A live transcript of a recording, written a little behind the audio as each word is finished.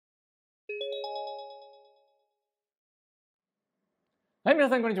はい、皆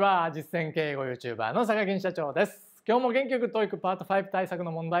さんこんにちは。実践系英語 YouTuber のさかきん社長です。今日も元気よく TOEIC パート5対策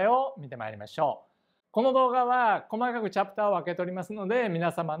の問題を見てまいりましょう。この動画は細かくチャプターを分けておりますので、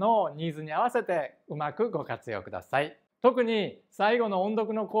皆様のニーズに合わせてうまくご活用ください。特に最後の音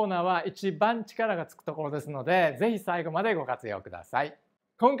読のコーナーは一番力がつくところですので、ぜひ最後までご活用ください。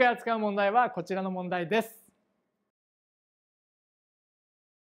今回扱う問題はこちらの問題です。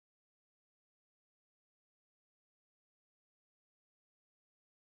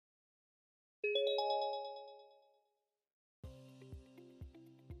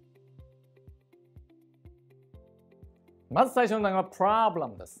まず最初の単語は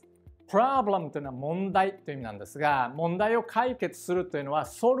problem です。problem というのは問題という意味なんですが、問題を解決するというのは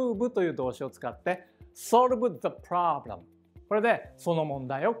solve という動詞を使って solve the problem。これでその問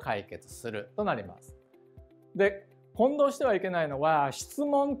題を解決するとなります。で、混同してはいけないのは質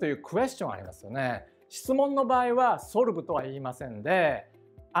問という question ありますよね。質問の場合は solve とは言いませんで、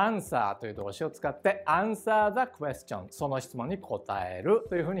answer という動詞を使って answer the question、その質問に答える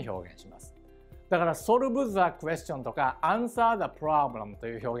というふうに表現します。だから solve the question とか answer the problem と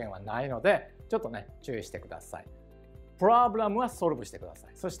いう表現はないので、ちょっとね注意してください。problem は solve してくださ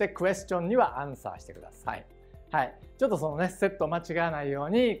い。そして question には answer してください。はい、ちょっとそのねセットを間違わないよう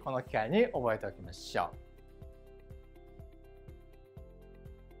にこの機会に覚えておきましょう。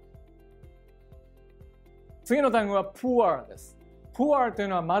次の単語は poor です。poor という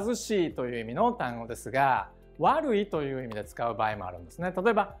のは貧しいという意味の単語ですが、悪いという意味で使う場合もあるんですね。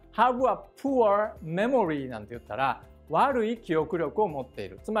例えば have a poor memory なんて言ったら悪い記憶力を持ってい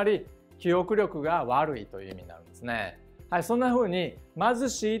る、つまり記憶力が悪いという意味になるんですね。はい、そんな風に貧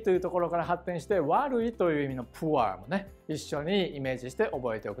しいというところから発展して悪いという意味の poor もね一緒にイメージして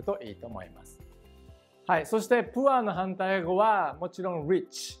覚えておくといいと思います。はい、そして poor の反対語はもちろん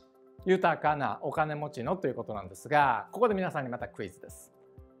rich、豊かなお金持ちのということなんですが、ここで皆さんにまたクイズです。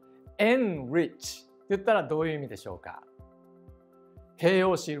enrich言ったらどういう意味でしょうか。形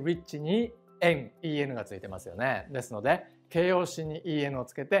容詞 rich に en がついてますよね。ですので形容詞に en を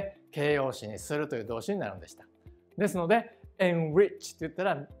つけて形容詞にするという動詞になるんでした。ですので enrich って言った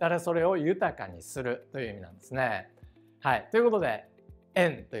ら誰それを豊かにするという意味なんですね。はい、ということで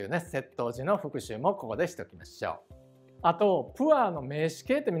en というね接頭詞の復習もここでしておきましょう。あと poor の名詞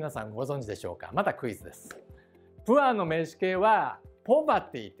形って皆さんご存知でしょうか。またクイズです。poor の名詞形はポバ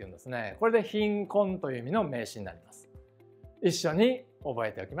ティっていうんですね。これで貧困という意味の名詞になります。一緒に覚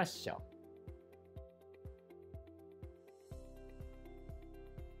えておきましょう。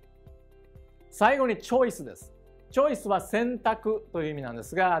最後にチョイスです。チョイスは選択という意味なんで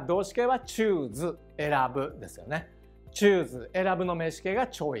すが、動詞形は choose 選ぶですよね。choose 選ぶの名詞形が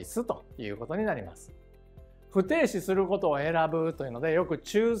チョイスということになります。不定詞することを選ぶというので、よく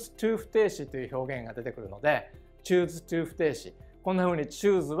choose to 不定詞という表現が出てくるので、choose to 不定詞。こんなふうに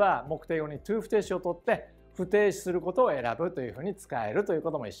choose は目的語に to 不定詞を取って不定詞することを選ぶというふうに使えるという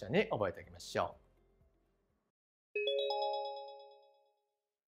ことも一緒に覚えておきましょう。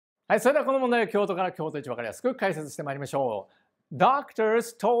はい、それではこの問題を京都から京都一分かりやすく解説してまいりましょう。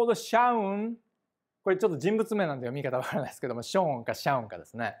Doctors told Shaun、 これちょっと人物名なんで読み方わからないですけども、ショーンかシャウンかで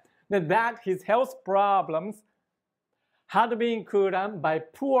すね。で that his health problems had been cured by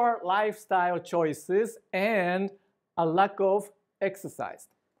poor lifestyle choices and a lack of exercise。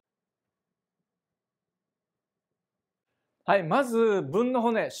 はい、まず文の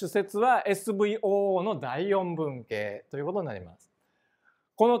骨、主節は SVO の第4文型ということになります。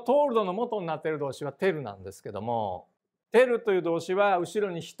この told の元になっている動詞は tell なんですけども、tell という動詞は後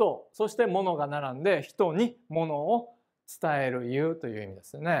ろに人、そして物が並んで人に物を伝える、言うという意味で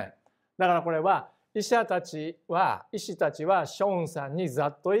すよね。だからこれは医師たちはショーンさんにざ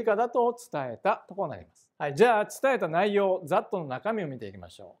っと以下だと伝えたところになります。はい、じゃあ伝えた内容、ざっとの中身を見ていきま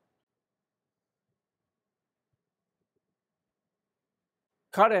しょう。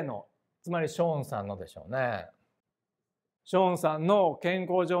彼の、つまりショーンさんのでしょうね。ショーンさんの健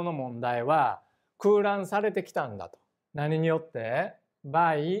康上の問題は空欄されてきたんだと。何によって？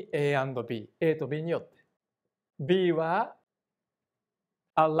 by A&B、A と B によって。B は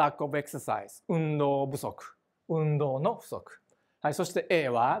A lack of exercise、 運動不足、運動の不足。はい、そして A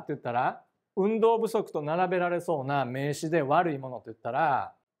はって言ったら運動不足と並べられそうな名詞で悪いものと言った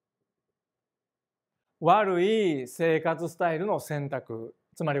ら悪い生活スタイルの選択、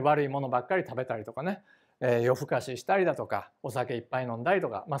つまり悪いものばっかり食べたりとかね、夜更かししたりだとかお酒いっぱい飲んだりと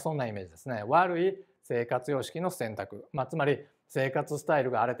か、そんなイメージですね。悪い生活様式の選択、つまり生活スタイ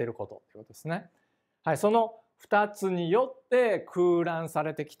ルが荒れていることということですね。はい、その2つによって空欄さ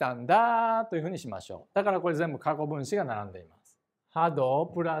れてきたんだというふうにしましょう。だからこれ全部過去分詞が並んでいます。had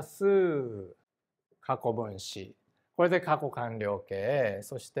プラス過去分詞。これで過去完了形、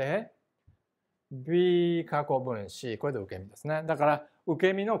そしてbe 過去分詞、これで受け身ですね。だから受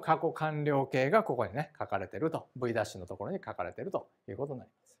け身の過去完了形がここにね書かれてると、 V' のところに書かれてるということにな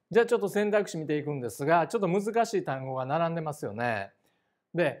ります。じゃあちょっと選択肢見ていくんですが、ちょっと難しい単語が並んでますよね。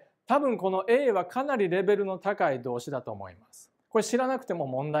で、多分この A はかなりレベルの高い動詞だと思います。これ知らなくても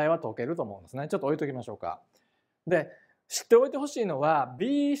問題は解けると思うんですね。ちょっと置いときましょうか。で、知っておいてほしいのは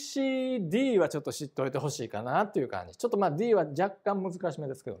B、C、D はちょっと知っておいてほしいかなっていう感じ。ちょっとまあ D は若干難しめ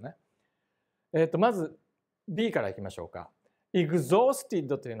ですけどね。まず B からいきましょうか。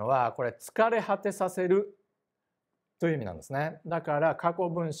exhausted というのはこれ疲れ果てさせるという意味なんですね。だから過去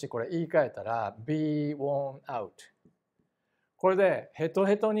分詞これ言い換えたら be worn out。これでヘト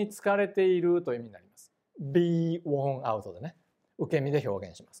ヘトに疲れているという意味になります。be worn out でね、受け身で表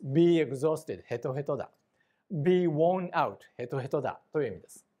現します。be exhausted ヘトヘトだ。be worn out ヘトヘトだという意味で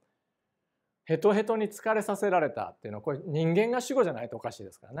す。ヘトヘトに疲れさせられたっていうのはこれ人間が主語じゃないとおかしい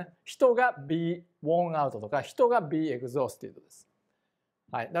ですからね。人が be worn out とか人が be exhausted です。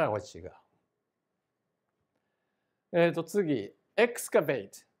はい、だからこれ違う。次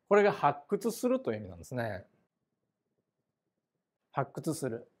excavate、 これが発掘するという意味なんですね。発掘す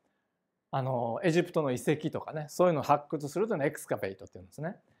る、エジプトの遺跡とかね、そういうのを発掘するというのを excavate っていうんです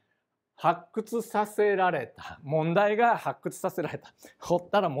ね。発掘させられた、問題が発掘させられた、掘っ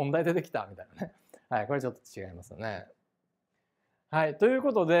たら問題出てきたみたいなね。はい、これちょっと違いますよね。はい、という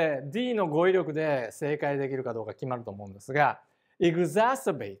ことで D の語彙力で正解できるかどうか決まると思うんですが、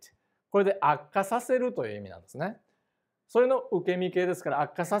 exacerbate これで悪化させるという意味なんですね。それの受け身形ですから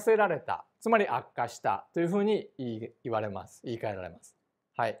悪化させられた、つまり悪化したというふうに言われます。言い換えられます。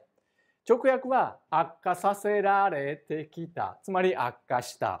はい。直訳は悪化させられてきた、つまり悪化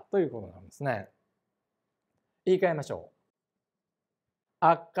したということなんですね。言い換えましょう。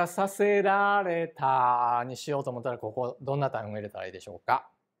悪化させられたにしようと思ったらここどんな単語を入れたらいいでしょうか。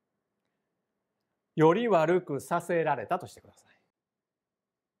より悪くさせられたとしてください。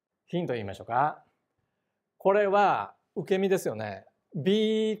ヒント言いましょうか。これは受け身ですよね。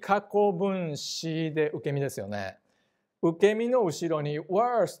be 過去分詞で受け身ですよね。受け身の後ろに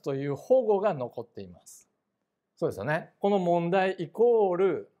worse という保護が残っています。そうですよね。この問題イコー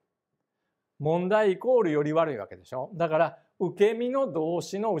ルより悪いわけでしょ。だから受け身の動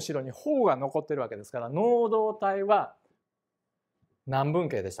詞の後ろに保護が残っているわけですから、能動体は何分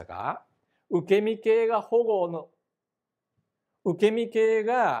形でしたか。受け身形が保護の受け身形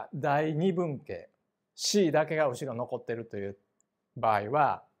が第二分形、 C だけが後ろ残っているという場合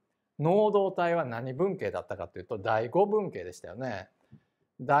は能動体は何分形だったかというと第5分形でしたよね。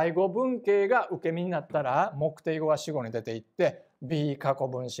第5分形が受け身になったら目的語が主語に出ていって B 過去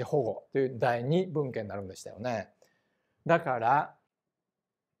分詞保護という第2分形になるんでしたよね。だから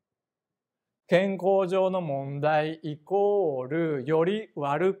健康上の問題イコールより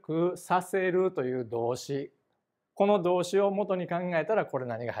悪くさせるという動詞、この動詞を元に考えたらこれ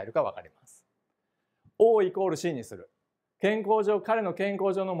何が入るか分かります。O イコール C にする。健康上、彼の健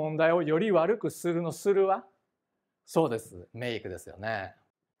康上の問題をより悪くするのするはそうです、メイクですよね。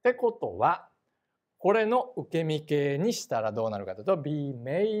ってことはこれの受け身形にしたらどうなるかというと be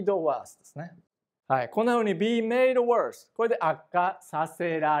made worse ですね。はい、こんなふうに be made worse、 これで悪化さ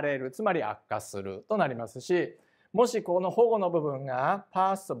せられる、つまり悪化するとなりますし、もしこの保護の部分が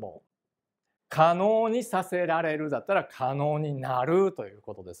possible 可能にさせられるだったら可能になるという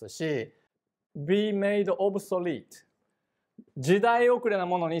ことですし、 be made obsolete 時代遅れな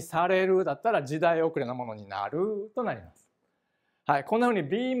ものにされるだったら時代遅れなものになるとなります。はい、こんなふうに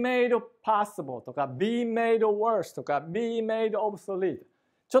be made possible とか be made worse とか be made obsolete、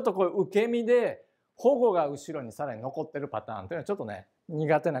 ちょっとこう受け身で保護が後ろにさらに残ってるパターンというのはちょっとね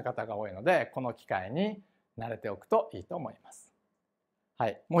苦手な方が多いので、この機会に慣れておくといいと思います。は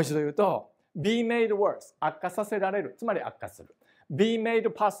い、もう一度言うと be made worse 悪化させられる、つまり悪化する。 be made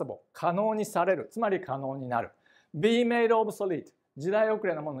possible 可能にされる、つまり可能になる。 be made obsolete 時代遅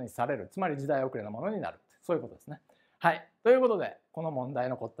れなものにされる、つまり時代遅れなものになる。そういうことですね。はい、ということでこの問題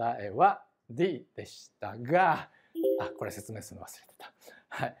の答えは D でしたが、これ説明するの忘れてた。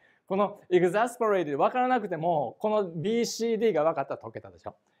はい、この exasperated 分からなくてもこの BCD が分かったら解けたでし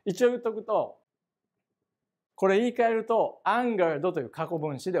ょ。一応言っとくとこれ言い換えると angered という過去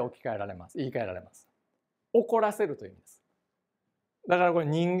分詞で置き換えられます。言い換えられます。怒らせるという意味です。だからこれ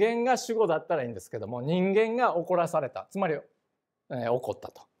人間が主語だったらいいんですけども、人間が怒らされた、つまり、怒っ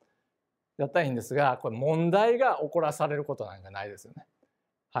たとだったらいいんですが、これ問題が怒らされることなんかないですよね。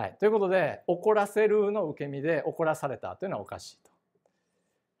はい、ということで怒らせるの受け身で怒らされたというのはおかしいと。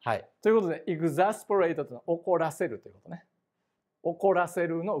はい、ということで exasperate というのは怒らせるということね。怒らせ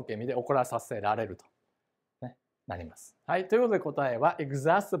るの受け身で怒らさせられると、ね、なります。はい、ということで答えは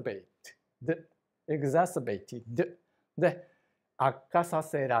exacerbated で悪化さ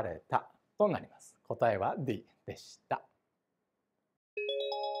せられたとなります。答えは D でした。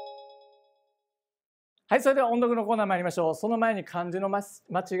はい、それでは音読のコーナー参りましょう。その前に漢字の間違いを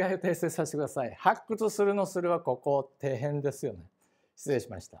訂正させてください。発掘するのするはここ底辺ですよね。失礼し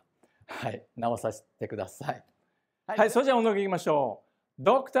ました。はい、直させてください。はい、それじゃあ音読いきましょう。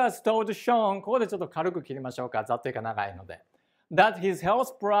Doctors told Sean、ここでちょっと軽く切りましょうか。ざっというか長いので。That his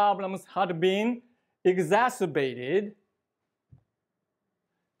health problems had been exacerbated。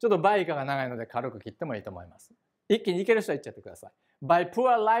ちょっと倍以下が長いので軽く切ってもいいと思います。一気にいける人は言っちゃってください。By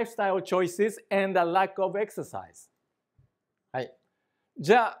poor lifestyle choices and a lack of exercise。はい。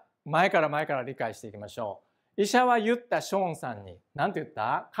じゃあ前から理解していきましょう。医者は言ったショーンさんに何て言っ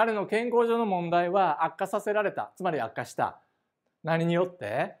た？彼の健康上の問題は悪化させられた。つまり悪化した。何によっ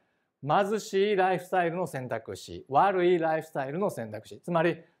て？貧しいライフスタイルの選択肢、悪いライフスタイルの選択肢、つま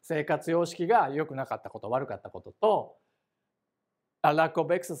り生活様式が良くなかったこと、悪かったことと、A lack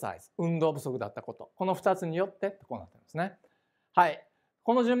of exercise、運動不足だったこと、この2つによってこうなってるんですね。はい、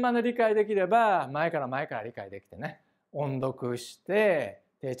この順番で理解できれば前から理解できてね、音読して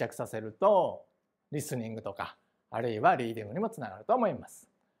定着させるとリスニングとかあるいはリーディングにもつながると思います。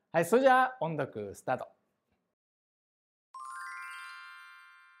はい、それじゃあ音読スタート。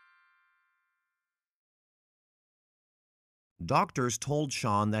Doctors told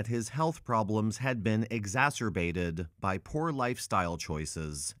Sean that his health problems had been exacerbated by poor lifestyle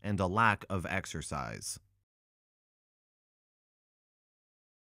choices and a lack of exercise.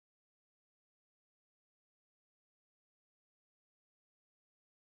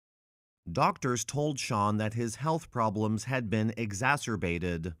 Doctors told Sean that his health problems had been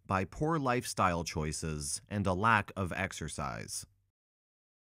exacerbated by poor lifestyle choices and a lack of exercise.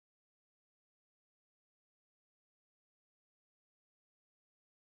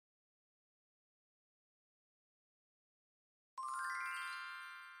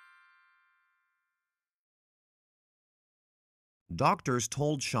 Doctors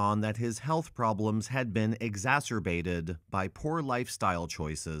told Sean that his health problems had been exacerbated by poor lifestyle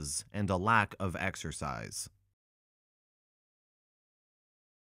choices and a lack of exercise.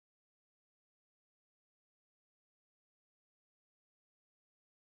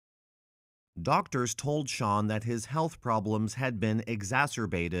 Doctors told Sean that his health problems had been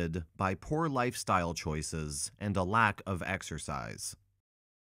exacerbated by poor lifestyle choices and a lack of exercise.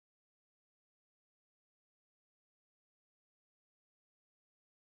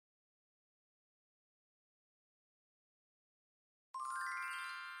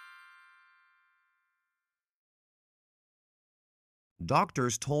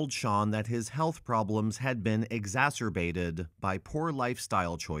 Doctors told Sean that his health problems had been exacerbated by poor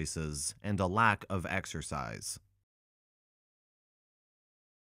lifestyle choices and a lack of exercise.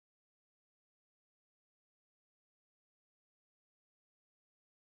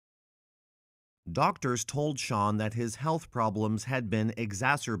 Doctors told Sean that his health problems had been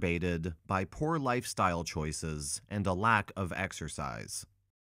exacerbated by poor lifestyle choices and a lack of exercise.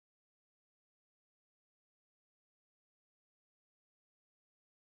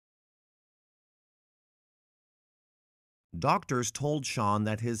 Doctors told Sean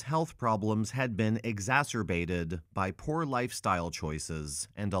that his health problems had been exacerbated by poor lifestyle choices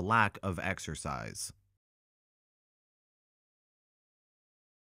and a lack of exercise.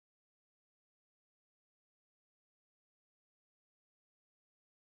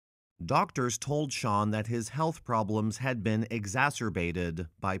 Doctors told Sean that his health problems had been exacerbated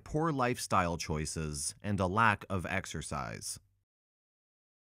by poor lifestyle choices and a lack of exercise.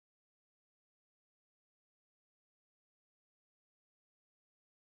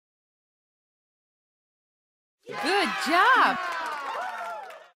 Good job!